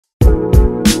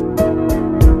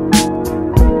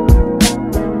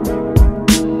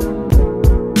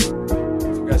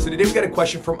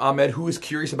question from Ahmed, who is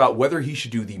curious about whether he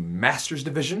should do the Masters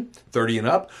division, 30 and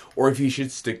up, or if he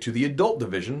should stick to the adult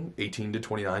division, 18 to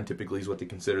 29 typically is what they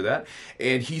consider that.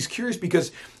 And he's curious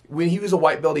because when he was a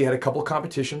white belt, he had a couple of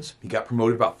competitions. He got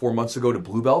promoted about 4 months ago to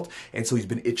blue belt, and so he's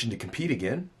been itching to compete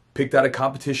again. Picked out a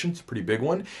competition, it's a pretty big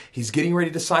one. He's getting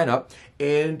ready to sign up,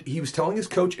 and he was telling his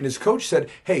coach, and his coach said,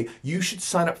 hey, you should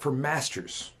sign up for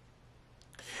Masters.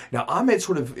 Now, Ahmed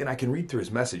sort of, and I can read through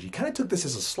his message, he kind of took this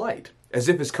as a slight, as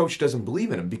if his coach doesn't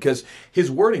believe in him, because his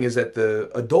wording is that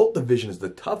the adult division is the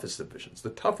toughest division. It's the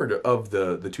tougher of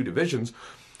the two divisions.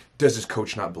 Does his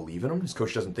coach not believe in him? His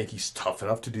coach doesn't think he's tough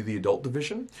enough to do the adult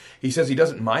division. He says he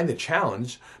doesn't mind the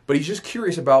challenge, but he's just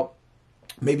curious about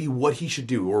maybe what he should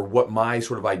do, or what my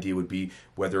sort of idea would be,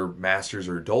 whether Masters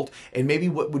or adult, and maybe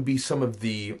what would be some of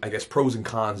the, I guess, pros and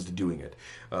cons to doing it.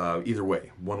 Either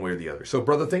way, one way or the other. So,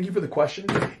 brother, thank you for the question.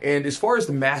 And as far as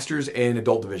the Masters and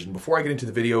adult division, before I get into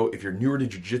the video, if you're newer to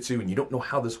Jiu-Jitsu and you don't know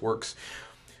how this works,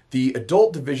 the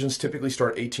adult divisions typically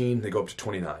start 18, they go up to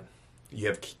 29. You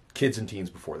have kids and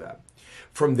teens before that.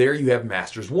 From there, you have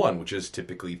Masters 1, which is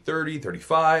typically 30,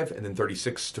 35, and then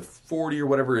 36 to 40 or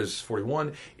whatever is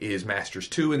 41 is Masters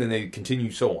 2, and then they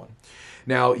continue so on.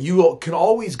 Now, you can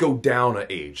always go down an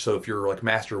age. So if you're like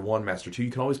Master 1, Master 2, you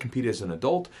can always compete as an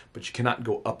adult, but you cannot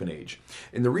go up in age.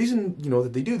 And the reason,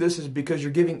 that they do this is because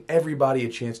you're giving everybody a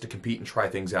chance to compete and try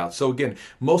things out. So again,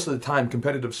 most of the time,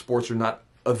 competitive sports are not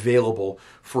available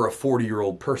for a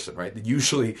 40-year-old person, right?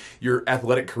 Usually your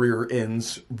athletic career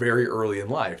ends very early in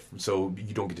life, so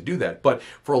you don't get to do that. But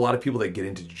for a lot of people that get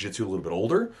into jiu-jitsu a little bit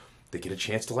older, they get a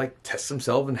chance to like test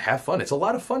themselves and have fun. It's a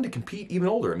lot of fun to compete even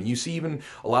older. I mean, you see even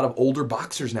a lot of older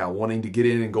boxers now wanting to get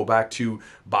in and go back to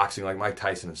boxing, like Mike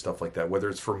Tyson and stuff like that, whether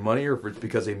it's for money or if it's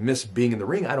because they miss being in the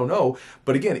ring, I don't know.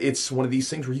 But again, it's one of these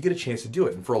things where you get a chance to do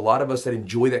it. And for a lot of us that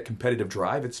enjoy that competitive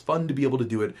drive, it's fun to be able to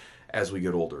do it as we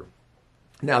get older.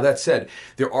 Now, that said,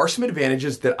 there are some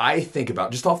advantages that I think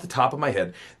about, just off the top of my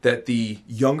head, that the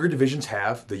younger divisions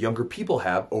have, the younger people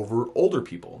have over older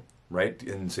people, right?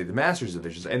 And say the Masters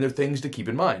divisions, and there are things to keep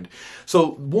in mind.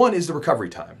 So one is the recovery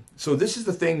time. So this is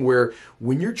the thing where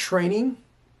when you're training,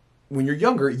 when you're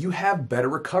younger, you have better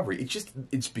recovery.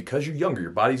 It's because you're younger. Your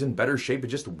body's in better shape.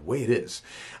 It's just the way it is.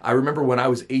 I remember when I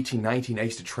was 18, 19, I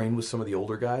used to train with some of the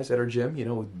older guys at our gym.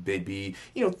 They'd be,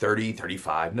 30,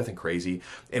 35, nothing crazy.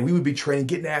 And we would be training,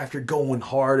 getting after it, going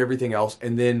hard, everything else.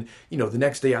 And then, the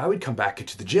next day I would come back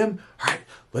to the gym. All right,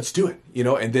 let's do it.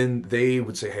 And then they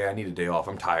would say, hey, I need a day off.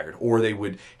 I'm tired. Or they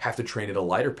would have to train at a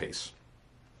lighter pace.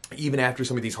 Even after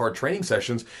some of these hard training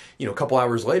sessions, a couple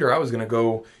hours later, I was going to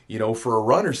go, for a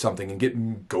run or something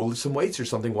and go lift some weights or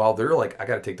something while they're like, I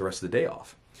got to take the rest of the day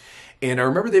off. And I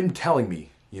remember them telling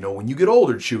me, when you get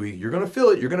older, Chewy, you're going to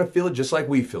feel it. You're going to feel it just like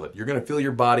we feel it. You're going to feel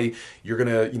your body. You're going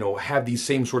to, have these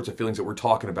same sorts of feelings that we're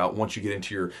talking about once you get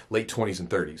into your late 20s and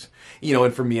 30s.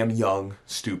 And for me, I'm young,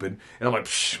 stupid. And I'm like,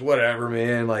 whatever,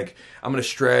 man. Like, I'm going to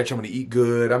stretch. I'm going to eat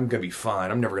good. I'm going to be fine.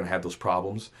 I'm never going to have those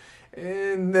problems.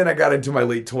 And then I got into my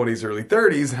late 20s, early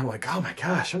 30s, and I'm like, oh my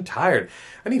gosh, I'm tired.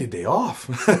 I need a day off.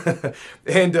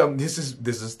 And this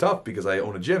is tough because I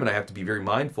own a gym and I have to be very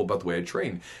mindful about the way I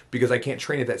train because I can't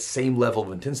train at that same level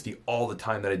of intensity all the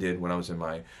time that I did when I was in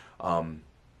my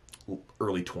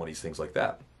early 20s, things like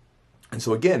that. And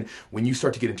so again, when you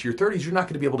start to get into your 30s, you're not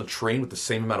going to be able to train with the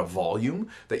same amount of volume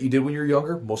that you did when you were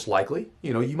younger, most likely.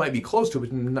 You might be close to it,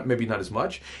 but maybe not as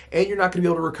much. And you're not going to be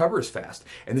able to recover as fast.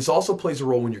 And this also plays a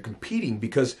role when you're competing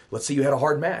because let's say you had a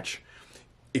hard match.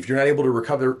 If you're not able to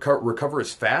recover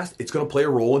as fast, it's going to play a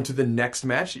role into the next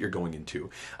match that you're going into.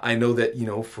 I know that,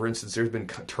 for instance, there's been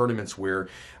tournaments where,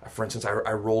 for instance,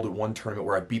 I rolled at one tournament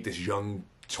where I beat this young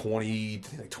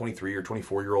 23 or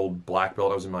 24-year-old black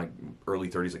belt. I was in my early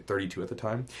 30s, like 32 at the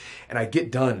time. And I get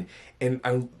done, and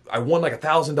I won like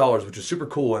 $1,000, which is super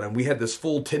cool. And we had this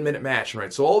full 10-minute match,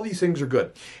 right? So all these things are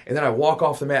good. And then I walk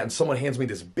off the mat, and someone hands me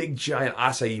this big, giant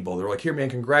acai bowl. They're like, here, man,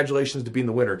 congratulations to being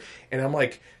the winner. And I'm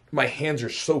like, my hands are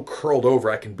so curled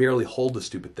over, I can barely hold the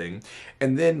stupid thing.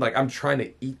 And then, like, I'm trying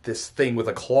to eat this thing with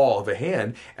a claw of a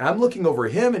hand, and I'm looking over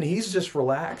at him, and he's just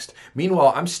relaxed.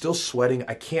 Meanwhile, I'm still sweating.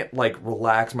 I can't, like,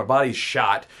 relax. My body's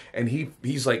shot, and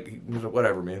he's like,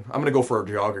 whatever, man. I'm going to go for a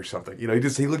jog or something.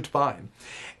 He looked fine.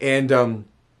 And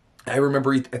I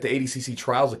remember at the ADCC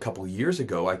trials a couple of years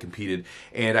ago, I competed,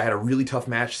 and I had a really tough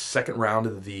match, second round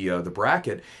of the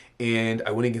bracket, and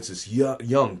I went against this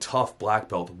young, tough black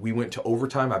belt. We went to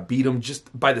overtime. I beat him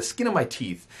just by the skin of my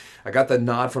teeth. I got the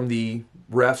nod from the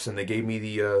refs, and they gave me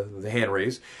the hand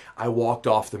raise. I walked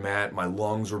off the mat. My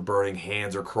lungs were burning.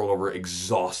 Hands are curled over,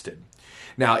 exhausted.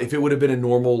 Now, if it would have been a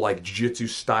normal like jiu-jitsu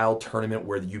style tournament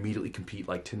where you immediately compete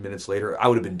like 10 minutes later, I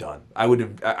would have been done. I would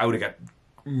have got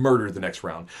murdered the next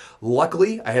round.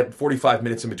 Luckily, I had 45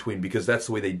 minutes in between because that's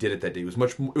the way they did it that day. It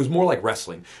was more like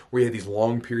wrestling, where you had these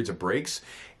long periods of breaks,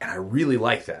 and I really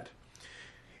like that.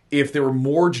 If there were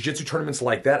more jiu-jitsu tournaments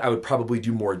like that, I would probably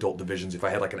do more adult divisions if I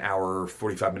had like an hour or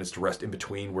 45 minutes to rest in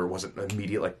between where it wasn't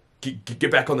immediate, like, get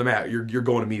back on the mat, you're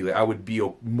going immediately. I would be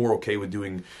more okay with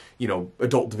doing,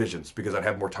 adult divisions because I'd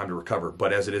have more time to recover.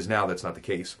 But as it is now, that's not the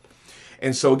case.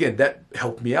 And so again, that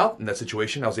helped me out in that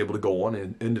situation. I was able to go on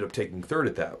and ended up taking third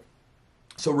at that.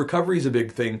 So recovery is a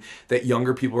big thing that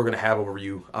younger people are going to have over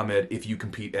you, Ahmed, if you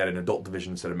compete at an adult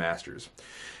division instead of masters.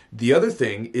 The other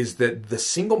thing is that the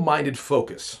single-minded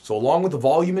focus, so along with the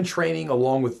volume and training,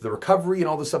 along with the recovery and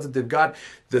all the stuff that they've got,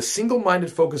 the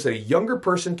single-minded focus that a younger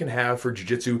person can have for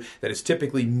jiu-jitsu that is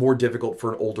typically more difficult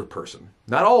for an older person.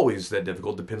 Not always that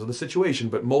difficult, depends on the situation,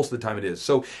 but most of the time it is.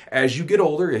 So as you get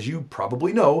older, as you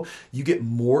probably know, you get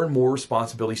more and more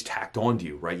responsibilities tacked onto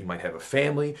you, right? You might have a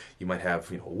family, you might have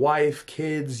a wife,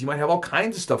 kids, you might have all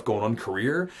kinds of stuff going on,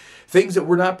 career, things that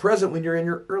were not present when you're in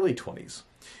your early 20s.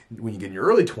 When you get in your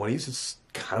early 20s, it's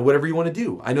kind of whatever you want to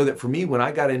do. I know that for me, when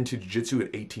I got into jiu-jitsu at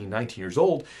 18, 19 years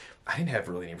old, I didn't have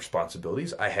really any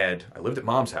responsibilities. I lived at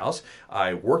mom's house.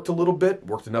 I worked a little bit,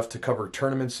 worked enough to cover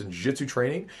tournaments and jiu-jitsu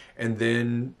training, and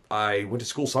then I went to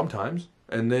school sometimes,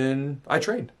 and then I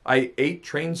trained. I ate,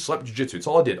 trained, slept jiu-jitsu. It's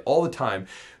all I did, all the time,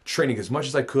 training as much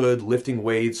as I could, lifting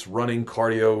weights, running,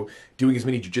 cardio, doing as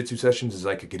many jiu-jitsu sessions as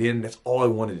I could get in. That's all I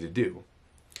wanted to do.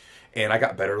 And I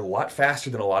got better a lot faster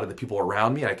than a lot of the people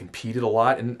around me. I competed a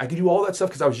lot, and I could do all that stuff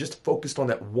because I was just focused on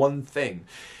that one thing.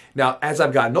 Now, as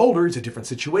I've gotten older, it's a different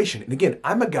situation. And again,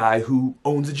 I'm a guy who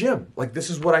owns a gym. Like, this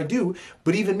is what I do.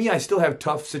 But even me, I still have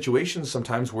tough situations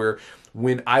sometimes where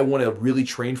when I want to really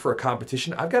train for a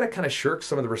competition, I've got to kind of shirk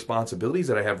some of the responsibilities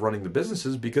that I have running the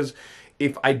businesses, because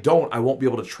if I don't, I won't be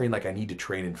able to train like I need to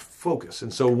train and focus.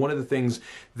 And so one of the things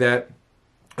that,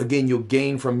 again, you'll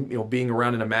gain from being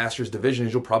around in a master's division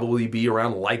is you'll probably be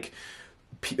around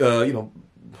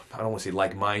I don't want to say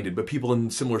like-minded, but people in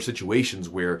similar situations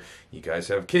where you guys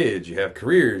have kids, you have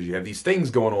careers, you have these things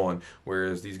going on,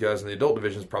 whereas these guys in the adult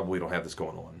divisions probably don't have this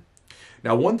going on.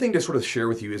 Now, one thing to sort of share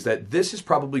with you is that this is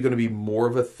probably going to be more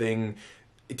of a thing.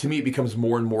 To me, it becomes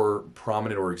more and more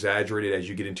prominent or exaggerated as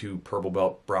you get into purple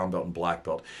belt, brown belt, and black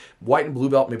belt. White and blue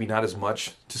belt, maybe not as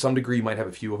much. To some degree, you might have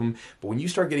a few of them. But when you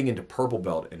start getting into purple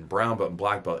belt and brown belt and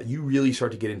black belt, you really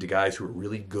start to get into guys who are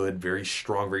really good, very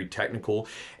strong, very technical.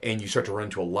 And you start to run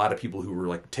into a lot of people who are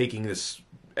like taking this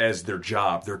as their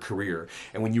job, their career.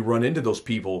 And when you run into those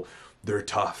people, they're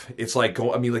tough. It's like,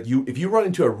 if you run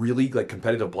into a really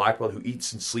competitive black belt who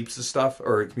eats and sleeps this stuff,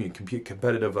 or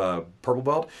competitive purple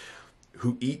belt,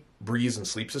 who eat, breathes, and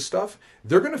sleeps this stuff,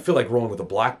 they're going to feel like rolling with a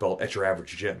black belt at your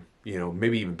average gym,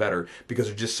 maybe even better, because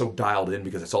they're just so dialed in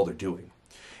because that's all they're doing.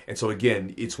 And so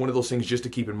again, it's one of those things just to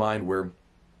keep in mind where,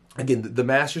 again, the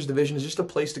Masters division is just a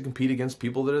place to compete against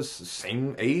people that is the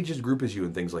same age as group as you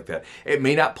and things like that. It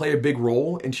may not play a big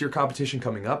role into your competition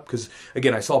coming up because,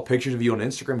 again, I saw pictures of you on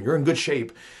Instagram. You're in good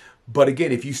shape. But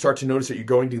again, if you start to notice that you're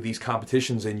going to these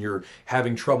competitions and you're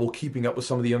having trouble keeping up with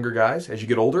some of the younger guys as you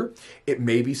get older, it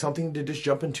may be something to just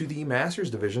jump into the Masters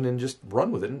division and just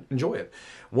run with it and enjoy it.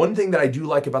 One thing that I do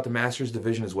like about the Masters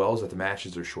division as well is that the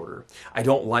matches are shorter. I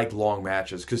don't like long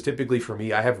matches because typically for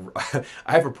me, I have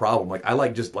a problem. I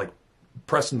like just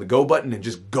pressing the go button and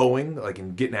just going,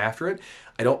 and getting after it.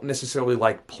 I don't necessarily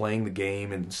like playing the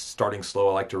game and starting slow.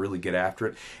 I like to really get after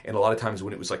it. And a lot of times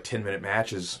when it was 10-minute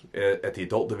matches at the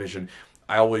adult division,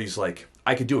 I always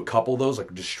I could do a couple of those,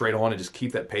 just straight on and just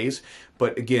keep that pace.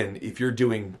 But again, if you're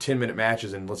doing 10-minute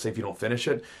matches and let's say if you don't finish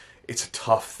it, it's a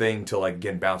tough thing to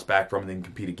again bounce back from and then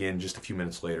compete again just a few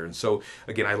minutes later. And so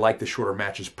again, I like the shorter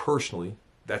matches personally.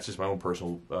 That's just my own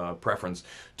personal preference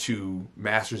to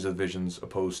Masters divisions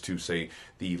opposed to, say,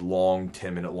 the long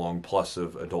 10-minute long plus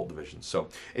of adult divisions. So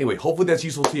anyway, hopefully that's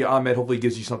useful to you, Ahmed. Hopefully it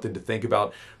gives you something to think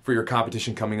about for your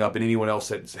competition coming up, and anyone else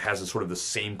that has sort of the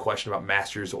same question about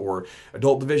Masters or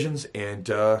adult divisions. And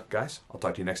guys, I'll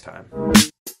talk to you next time.